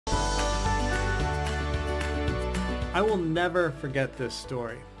I will never forget this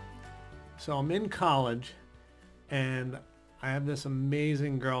story. So I'm in college and I have this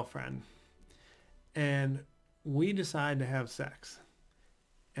amazing girlfriend and we decide to have sex.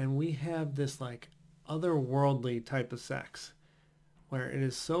 And we have this like otherworldly type of sex where it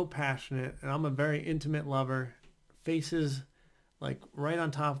is so passionate, and I'm a very intimate lover, faces like right on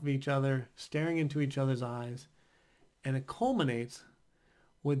top of each other, staring into each other's eyes. And it culminates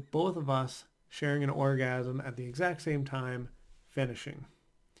with both of us sharing an orgasm at the exact same time, finishing.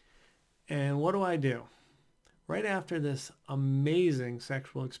 And what do? Right after this amazing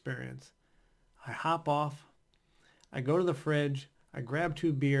sexual experience, I hop off, I go to the fridge, I grab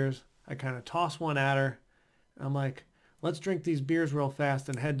 2 beers, I kind of toss one at her, and I'm like, let's drink these beers real fast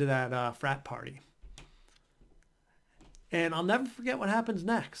and head to that frat party. And I'll never forget what happens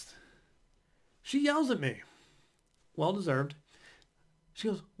next. She yells at me, well deserved. She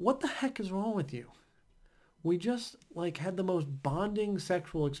goes, what the heck is wrong with you? We just like had the most bonding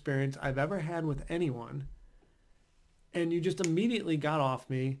sexual experience I've ever had with anyone. And you just immediately got off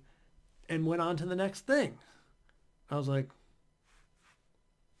me and went on to the next thing. I was like,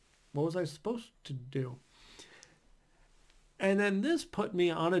 what was I supposed to do? And then this put me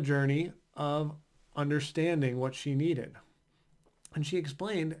on a journey of understanding what she needed. And she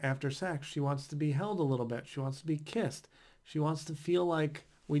explained after sex, she wants to be held a little bit. She wants to be kissed. She wants to feel like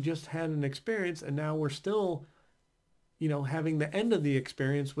we just had an experience and now we're still, having the end of the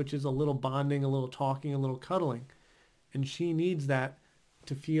experience, which is a little bonding, a little talking, a little cuddling. And she needs that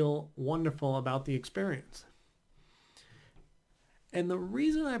to feel wonderful about the experience. And the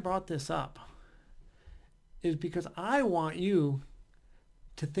reason I brought this up is because I want you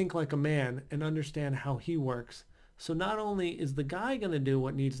to think like a man and understand how he works. So not only is the guy going to do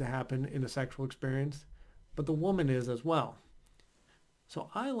what needs to happen in a sexual experience, but the woman is as well. So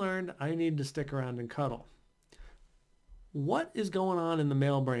I learned I need to stick around and cuddle. What is going on in the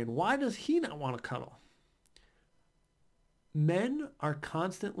male brain? Why does he not want to cuddle? Men are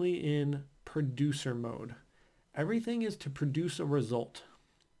constantly in producer mode. Everything is to produce a result.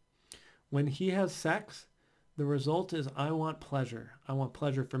 When he has sex, the result is I want pleasure. I want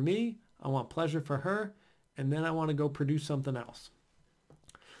pleasure for me. I want pleasure for her. And then I want to go produce something else.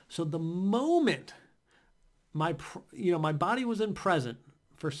 So the moment my body was in present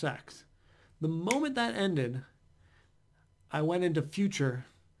for sex, the moment that ended, I went into future.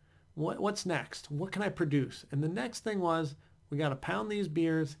 What's next? What can I produce? And the next thing was, we got to pound these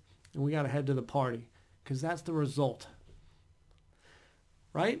beers and we got to head to the party because that's the result.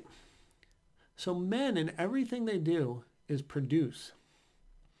 Right? So men in everything they do is produce.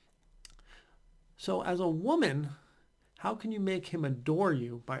 So as a woman, how can you make him adore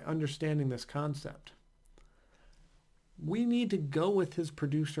you by understanding this concept? We need to go with his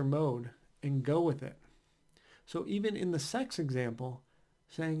producer mode and go with it. So even in the sex example,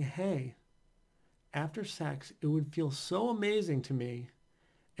 saying, hey, after sex, it would feel so amazing to me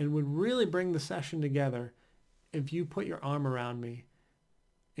and would really bring the session together if you put your arm around me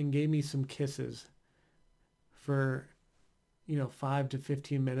and gave me some kisses for 5 to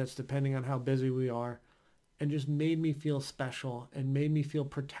 15 minutes, depending on how busy we are, and just made me feel special and made me feel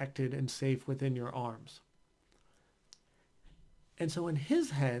protected and safe within your arms. And so in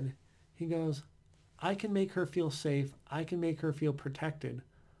his head, he goes, I can make her feel safe. I can make her feel protected.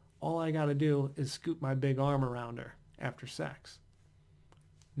 All I got to do is scoop my big arm around her after sex.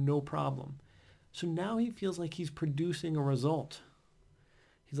 No problem. So now he feels like he's producing a result.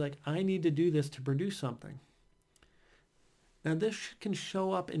 He's like, I need to do this to produce something. Now this can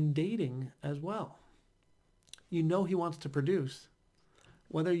show up in dating as well. He wants to produce.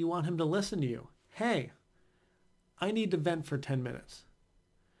 Whether you want him to listen to you. Hey, I need to vent for 10 minutes.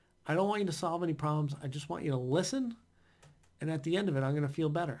 I don't want you to solve any problems. I just want you to listen. And at the end of it, I'm going to feel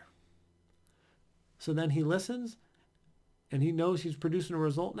better. So then he listens and he knows he's producing a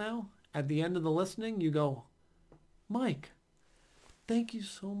result now. At the end of the listening, you go, Mike, thank you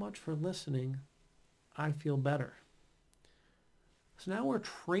so much for listening. I feel better. So now we're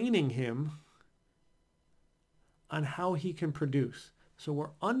training him on how he can produce. So we're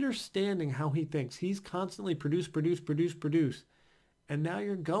understanding how he thinks. He's constantly produce. And now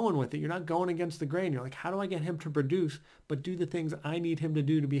you're going with it. You're not going against the grain. You're like, how do I get him to produce, but do the things I need him to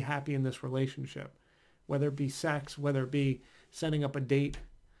do to be happy in this relationship? Whether it be sex, whether it be setting up a date.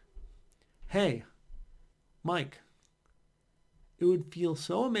 Hey, Mike, it would feel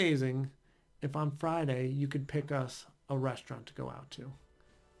so amazing if on Friday you could pick us a restaurant to go out to.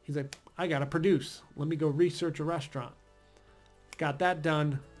 He's like, I got to produce. Let me go research a restaurant. Got that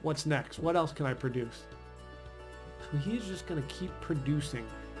done. What's next? What else can I produce? So he's just going to keep producing.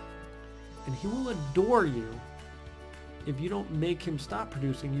 And he will adore you If you don't make him stop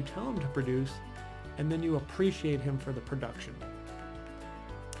producing, you tell him to produce, and then you appreciate him for the production.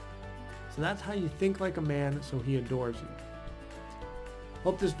 So that's how you think like a man so he adores you.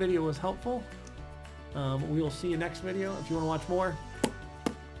 Hope this video was helpful. We will see you next video. If you want to watch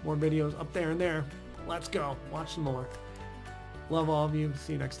more videos up there and there, let's go. Watch some more. Love all of you.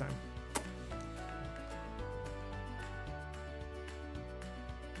 See you next time.